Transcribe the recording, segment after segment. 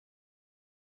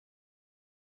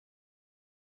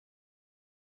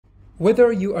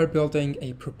Whether you are building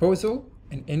a proposal,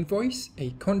 an invoice, a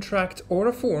contract, or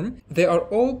a form, they are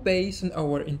all based on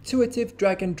our intuitive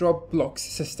drag and drop blocks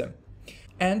system.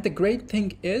 And the great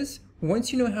thing is,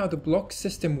 once you know how the block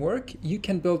system work, you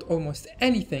can build almost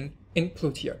anything in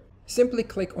Plutio. Simply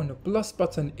click on the plus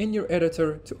button in your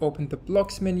editor to open the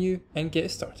blocks menu and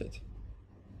get started.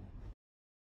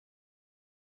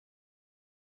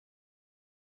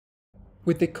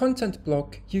 With the content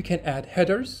block, you can add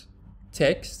headers,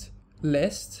 text,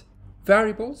 list,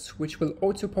 variables which will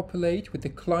auto-populate with the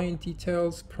client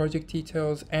details, project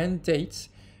details, and dates.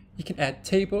 You can add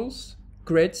tables,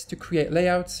 grids to create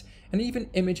layouts, and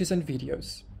even images and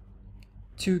videos.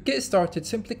 To get started,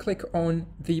 simply click on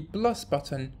the plus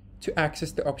button to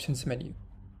access the options menu.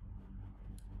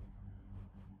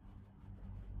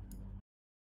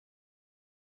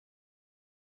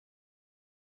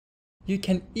 You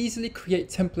can easily create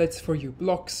templates for your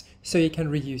blocks so you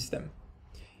can reuse them.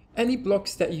 Any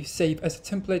blocks that you save as a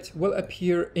template will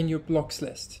appear in your blocks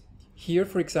list. Here,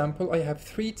 for example, I have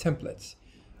 3 templates.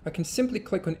 I can simply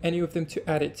click on any of them to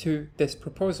add it to this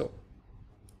proposal.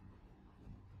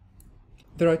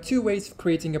 There are 2 ways of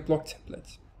creating a block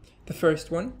template. The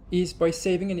first one is by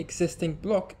saving an existing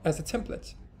block as a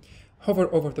template.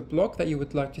 Hover over the block that you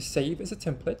would like to save as a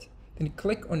template, then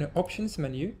click on the options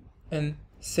menu and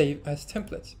save as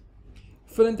template.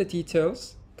 Fill in the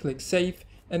details, click save,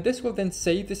 and this will then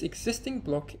save this existing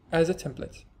block as a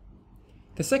template.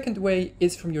 The second way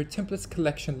is from your templates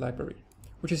collection library,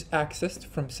 which is accessed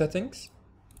from settings,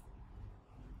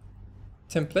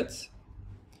 templates,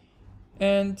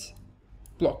 and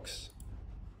blocks.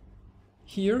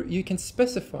 Here you can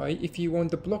specify if you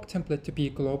want the block template to be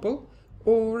global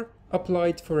or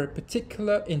applied for a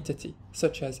particular entity,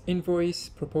 such as invoice,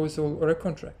 proposal, or a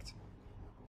contract.